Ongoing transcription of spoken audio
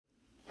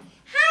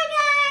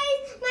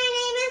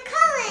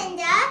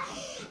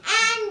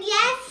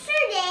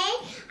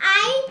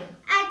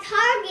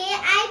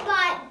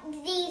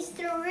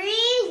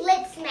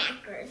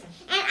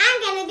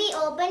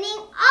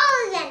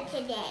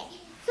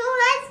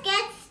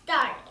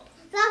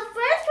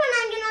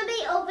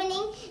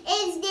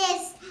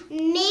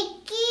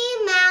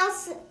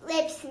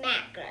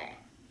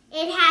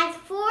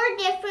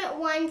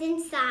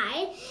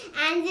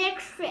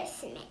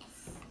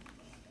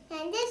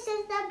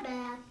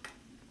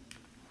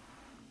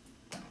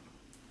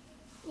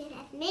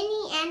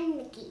and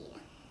Mickey.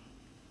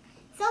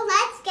 So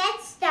let's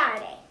get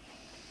started.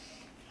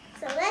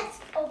 So let's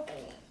open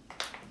it.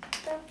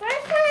 The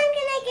first one I'm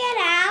gonna get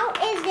out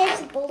is this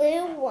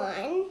blue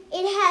one.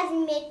 It has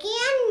Mickey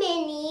and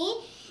Minnie,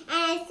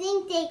 and I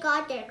think they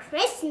got their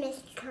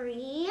Christmas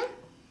tree.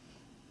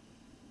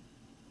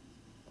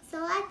 So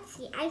let's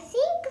see. I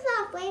think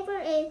the flavor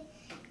is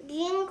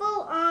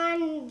Jingle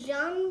on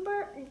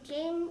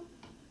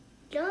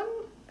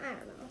I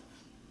don't know.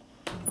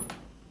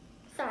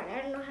 Sorry,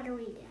 I don't know how to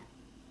read that.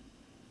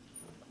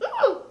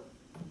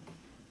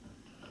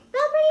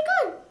 That's pretty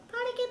good.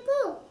 Probably get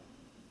blue.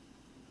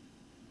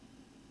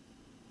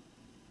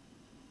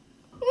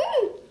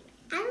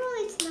 I don't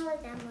really smell it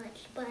that much,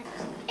 but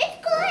it's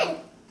good.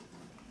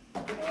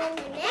 And then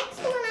the next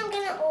one I'm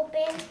gonna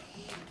open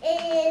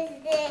is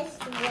this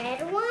red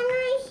one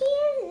right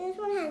here. This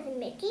one has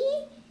Mickey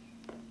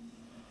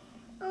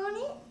on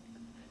it.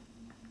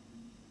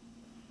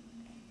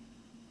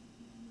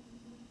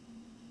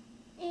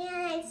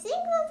 And I think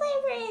the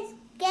flavor is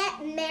Get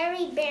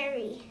Merry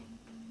Berry.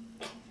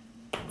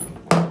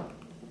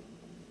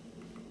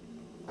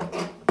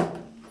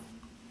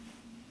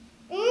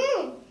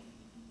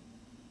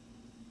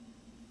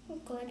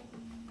 Good.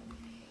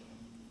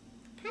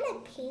 Kind of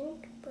pink,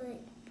 but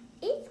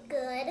it's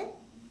good.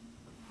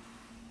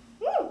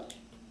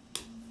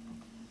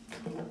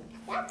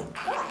 That's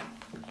good.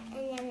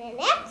 And then the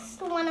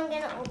next one I'm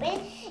going to open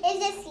is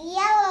this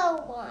yellow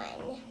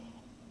one.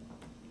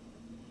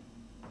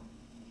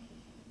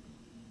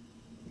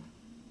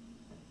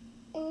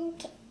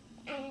 Okay.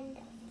 And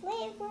the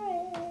flavor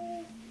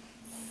is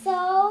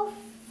so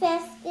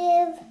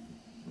festive.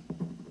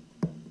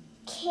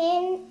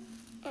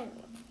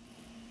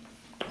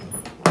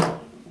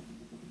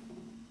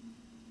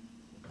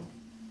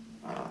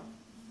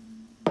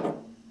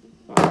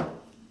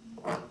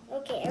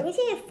 Okay,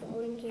 everything is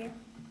falling here.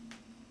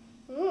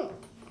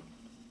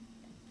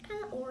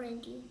 Kind of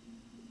orangey.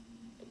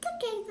 It's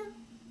okay though.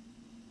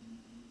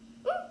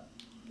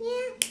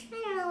 Yeah, I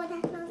don't know what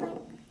that smells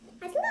like.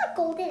 I think that's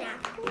golden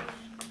apple.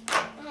 I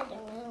don't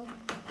know.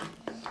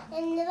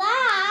 And the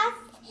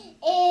last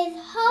is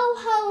Ho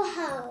Ho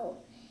Ho.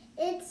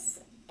 It's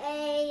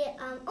a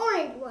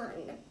orange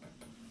one.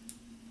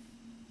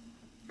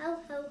 Ho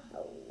Ho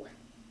Ho.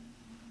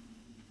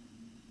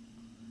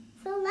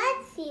 So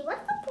let's see,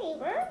 what's the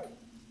flavor?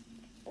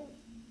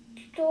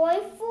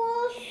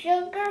 Joyful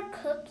sugar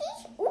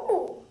cookies?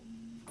 Ooh.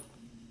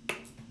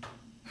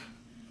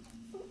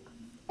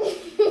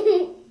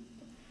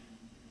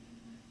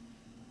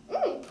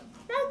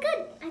 That's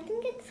good. I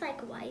think it's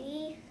like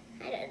whitey.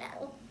 I don't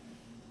know.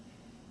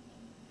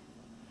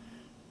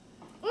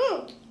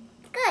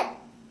 It's good.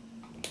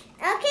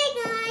 Okay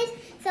guys,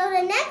 so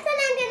the next one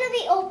I'm going to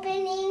be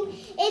opening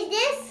is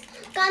this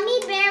Gummy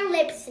Bear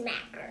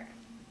Lipsmacker.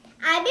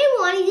 I've been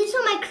wanting this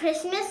on my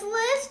Christmas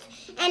list,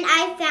 and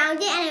I found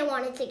it, and I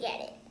wanted to get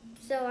it.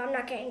 So I'm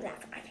not getting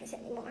that for Christmas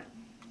anymore.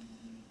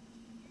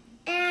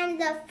 And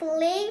the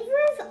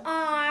flavors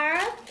are,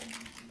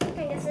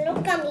 this little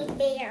gummy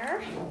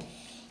bear.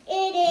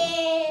 It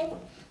is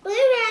blue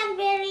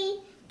raspberry,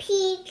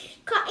 peach,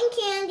 cotton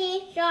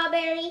candy,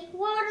 strawberry,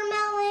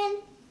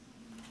 watermelon.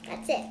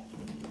 That's it.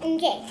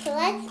 Okay, so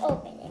let's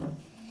open it.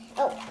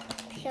 Oh,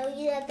 show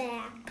you the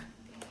back.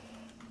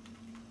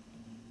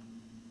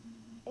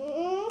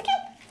 Okay,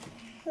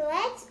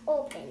 let's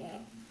open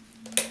it.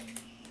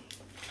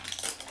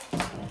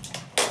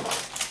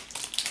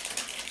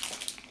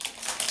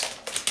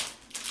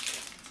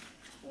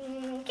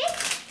 Okay.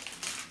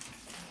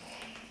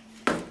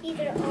 These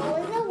are all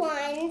of the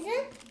ones.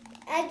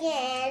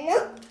 Again.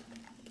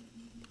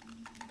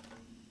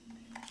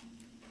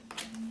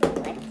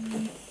 Let's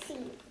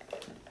see.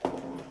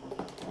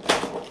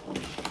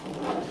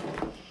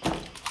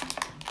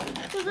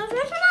 So the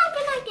first one I'm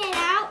gonna get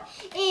out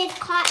is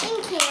cotton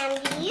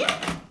candy,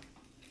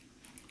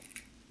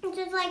 which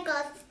is like a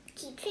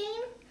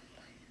keychain.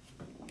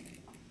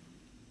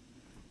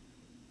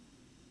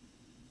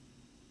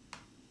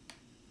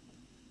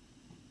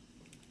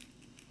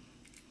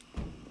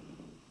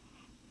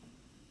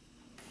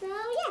 So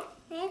yeah,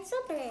 let's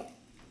open it.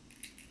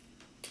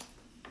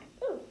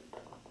 Ooh.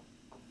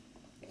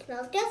 It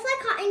smells just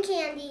like cotton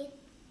candy.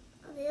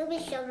 A little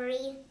bit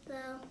sugary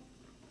though.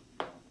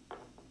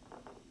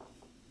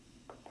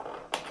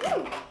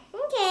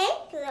 Okay,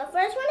 so the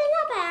first one is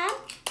not bad.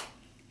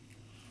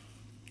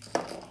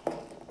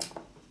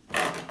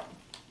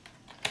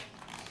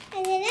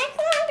 And the next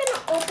one I'm going to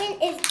open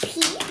is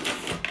peach.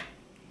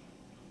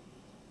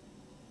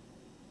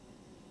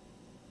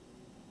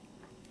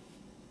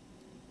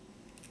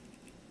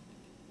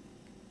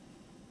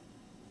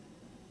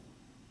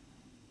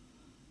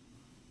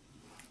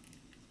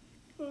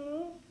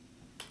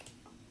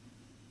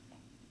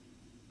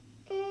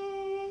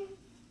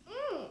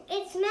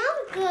 It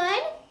smells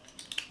good.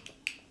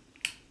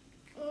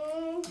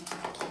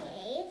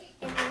 Okay,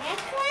 and the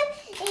next one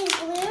is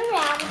blue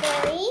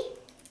raspberry.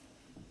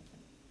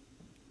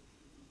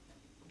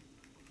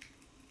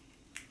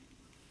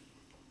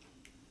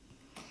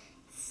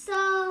 So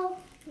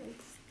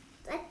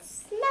let's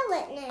smell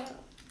it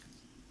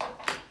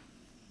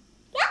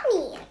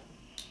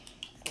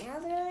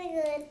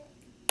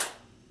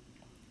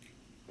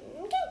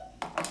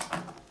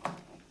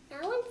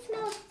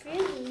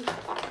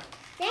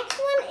Next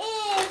one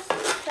is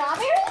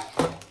strawberry.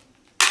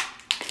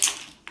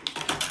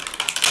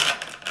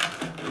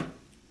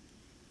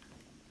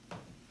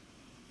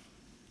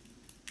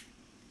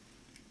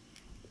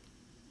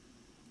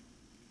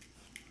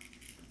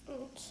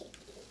 Okay.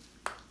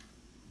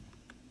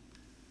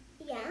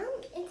 Yeah,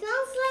 it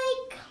smells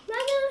like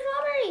regular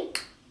strawberry.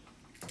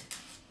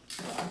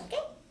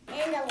 Okay.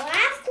 And the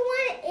last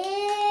one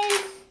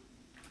is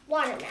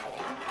watermelon.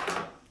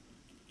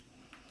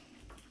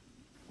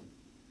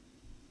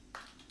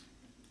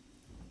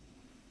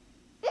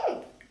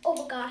 Oh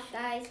my gosh,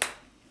 guys.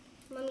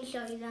 Let me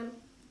show you them.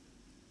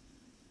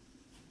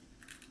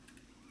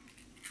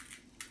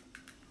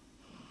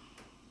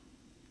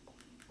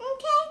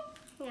 Okay.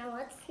 Now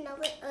let's smell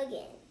it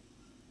again.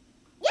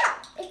 Yeah,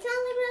 it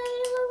smells like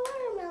regular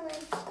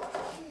watermelon.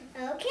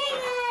 Okay,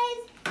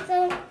 guys. So,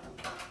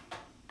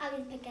 I'll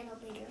just pick that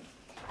up later.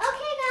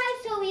 Okay, guys,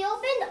 so we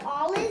opened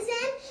all of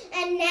them,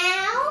 and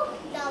now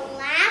the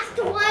last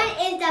one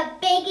is the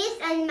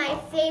biggest and my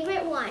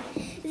favorite one,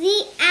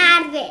 the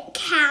Advent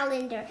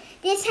calendar.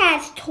 This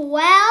has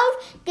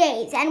 12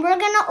 days, and we're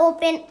going to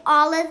open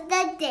all of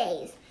the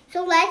days.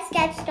 So let's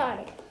get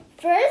started.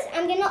 First,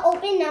 I'm going to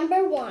open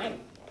number 1.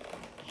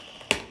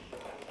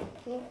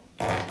 Okay.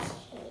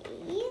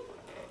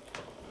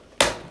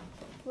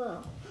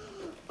 Whoa.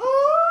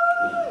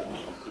 Oh,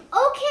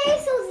 okay,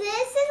 so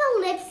this is a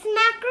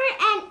Lipsmacker,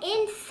 and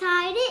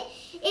inside it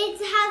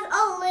has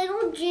a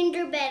little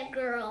gingerbread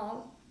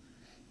girl.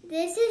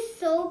 This is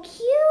so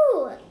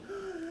cute.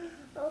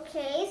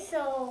 Okay,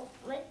 so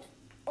let's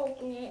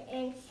open it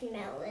and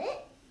smell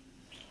it.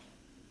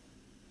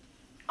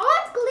 Oh,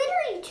 it's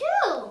glittery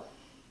too.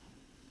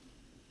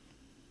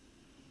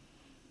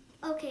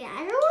 Okay, I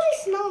don't really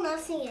smell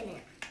nothing in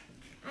it.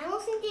 I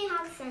don't think they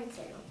have scents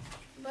in them,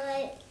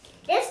 but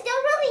they're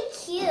still really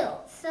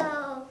cute.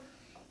 So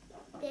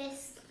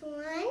this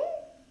one.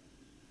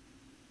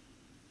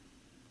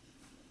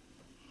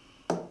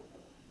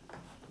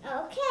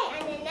 Okay,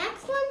 and the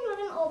next one we're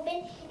going to open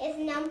is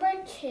number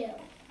 2.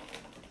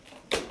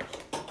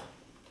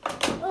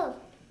 Oh,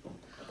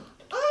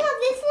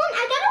 this one,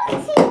 I got to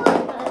see what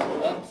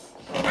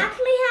it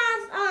actually has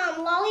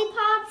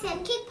lollipops and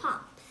cake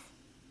pops.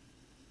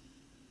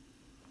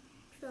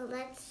 So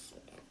let's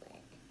smell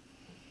it.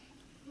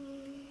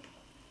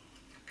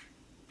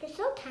 They're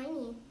so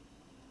tiny.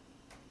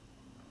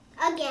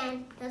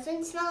 Again,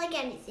 doesn't smell like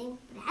anything,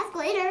 but it has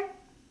glitter.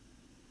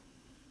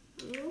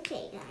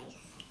 Okay, guys.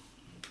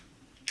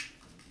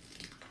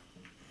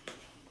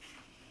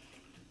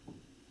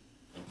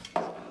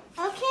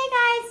 Okay,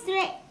 guys,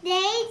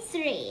 day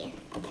 3.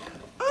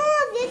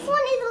 Oh, this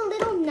one is a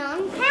little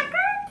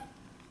nutcracker.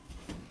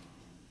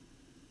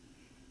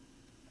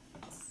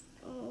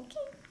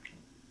 Okay.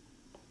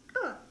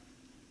 Oh.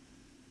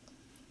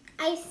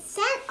 I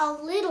sent a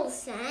little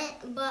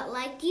scent, but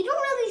like you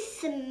don't really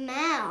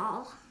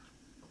smell.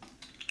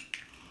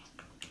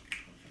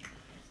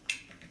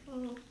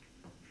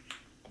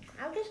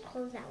 I'll just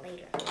close that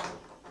later.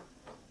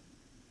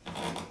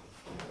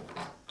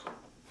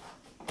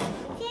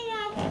 Okay,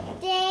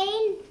 guys,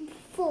 day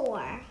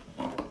 4.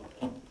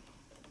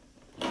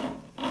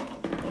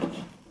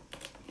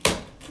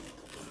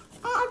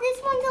 Oh, this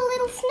one's a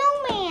little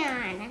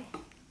snowman.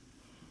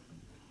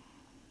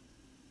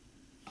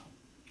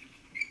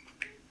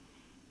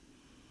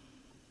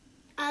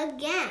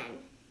 Again,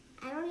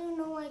 I don't even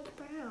know why it's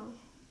brown.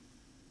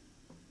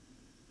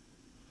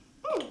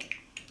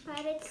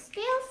 But it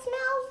still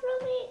smells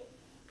really,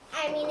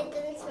 I mean, it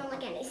doesn't smell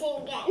like anything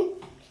again.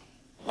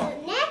 So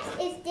next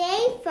is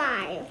day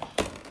 5.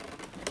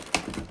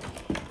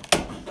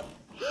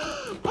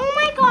 Oh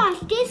my gosh,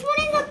 this one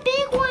is a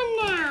big one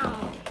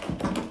now.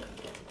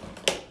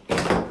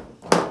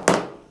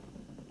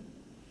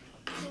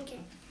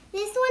 Okay.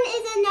 This one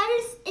is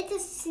it's a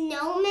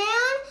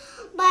snowman,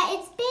 but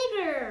it's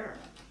bigger.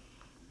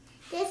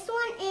 This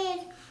one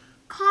is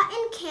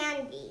cotton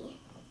candy.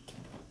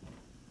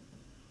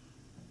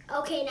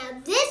 Okay, now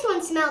this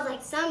one smells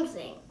like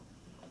something.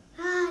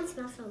 Ah, it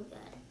smells so good.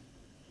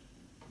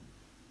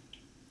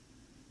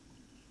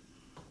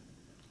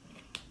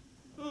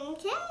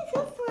 Okay,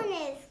 this one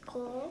is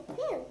cool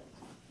too.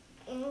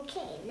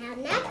 Okay, now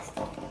next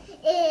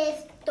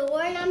is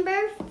door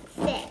number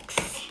 6.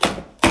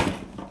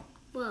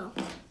 Whoa.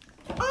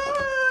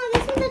 Oh,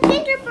 this one's a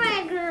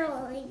gingerbread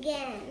girl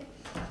again.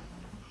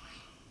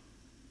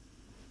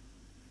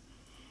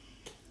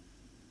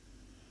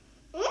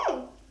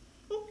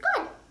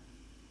 Good.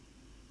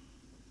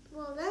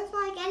 Well, that's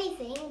not like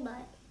anything,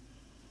 but.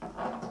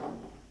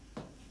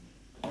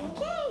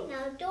 Okay,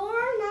 now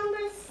door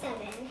number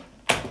 7.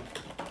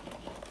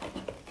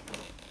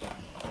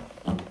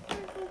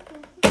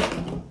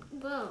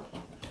 Whoa.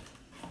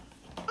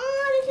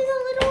 Oh, this is a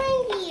little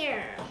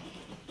reindeer.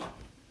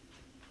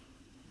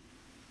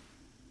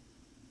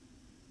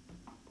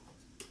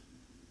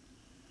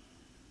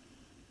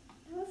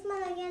 Doesn't smell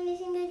like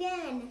anything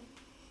again.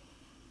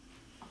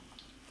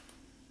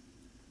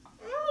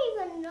 I don't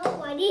even know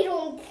why they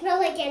don't smell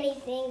like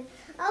anything.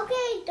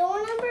 Okay, door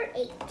number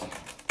 8.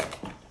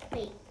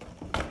 Wait.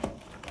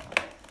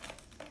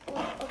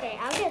 Okay,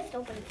 I'll just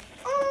open it.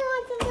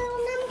 Oh, it's a little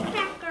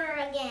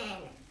Lipsmacker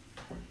again.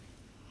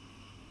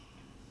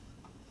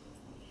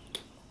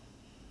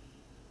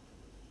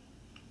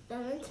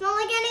 Doesn't smell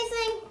like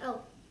anything.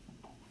 Oh.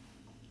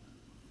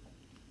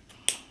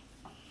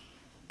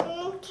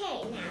 Okay,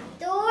 now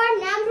door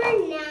number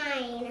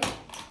 9.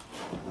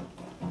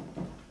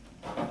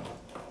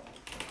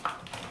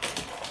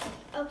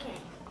 Okay.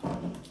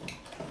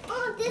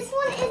 Oh, this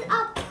one is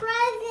a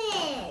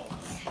present.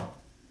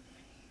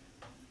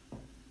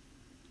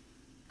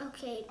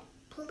 Okay,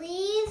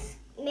 please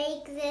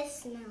make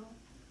this smell.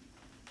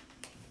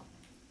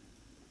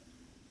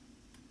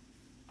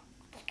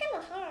 It's kind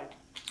of hard.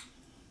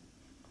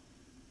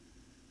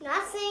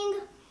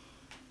 Nothing.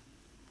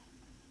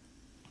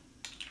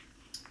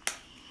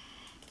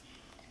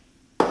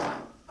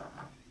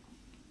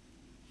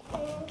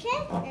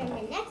 Okay, and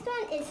the next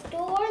one is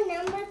door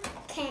number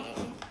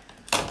 10.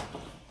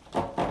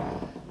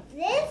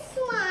 This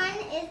one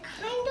is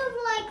kind of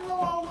like the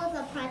one with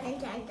the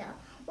present and the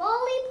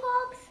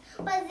lollipops,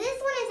 but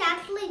this one is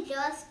actually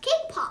just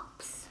cake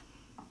pops.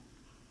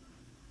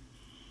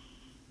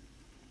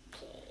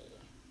 Okay.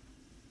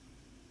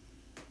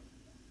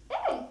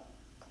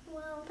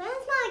 Well,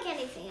 that's not like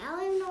anything. I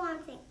don't even know what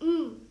I'm saying.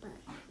 But.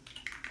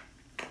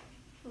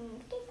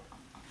 Okay.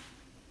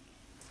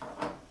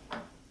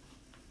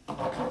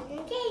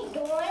 Okay,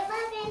 door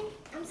 11.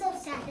 I'm so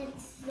sad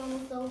it's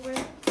almost over.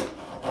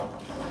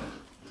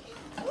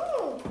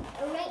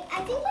 I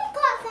think we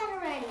got that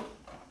already.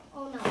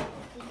 Oh no,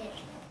 we did.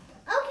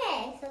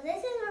 Okay, so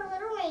this is our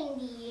little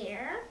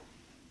reindeer.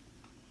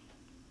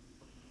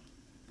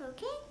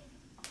 Okay.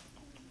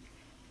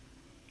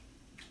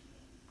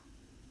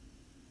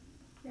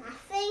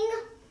 Nothing.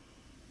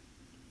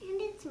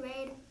 And it's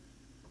red.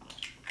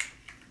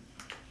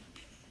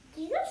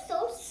 These are so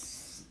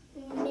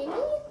mini,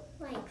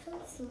 like so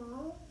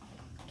small.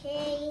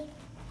 Okay.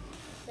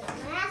 The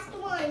last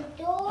one,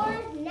 door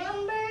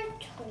number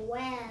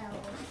 12.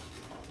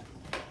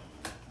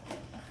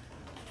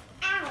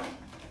 Ow.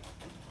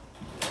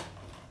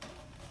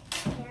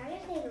 Okay, I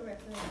just need to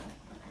rip it out.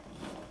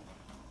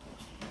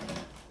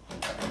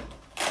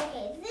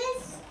 Okay,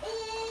 this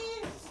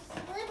is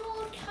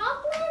little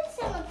chocolates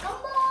and a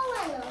gumball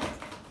and a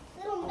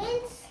little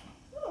mints.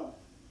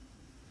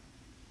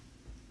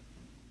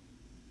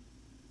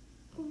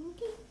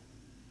 Okay.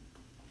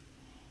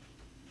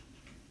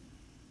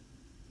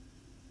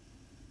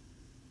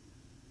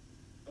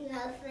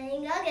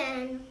 Nothing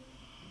again.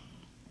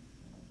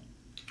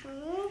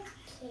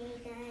 Okay,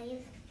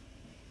 guys.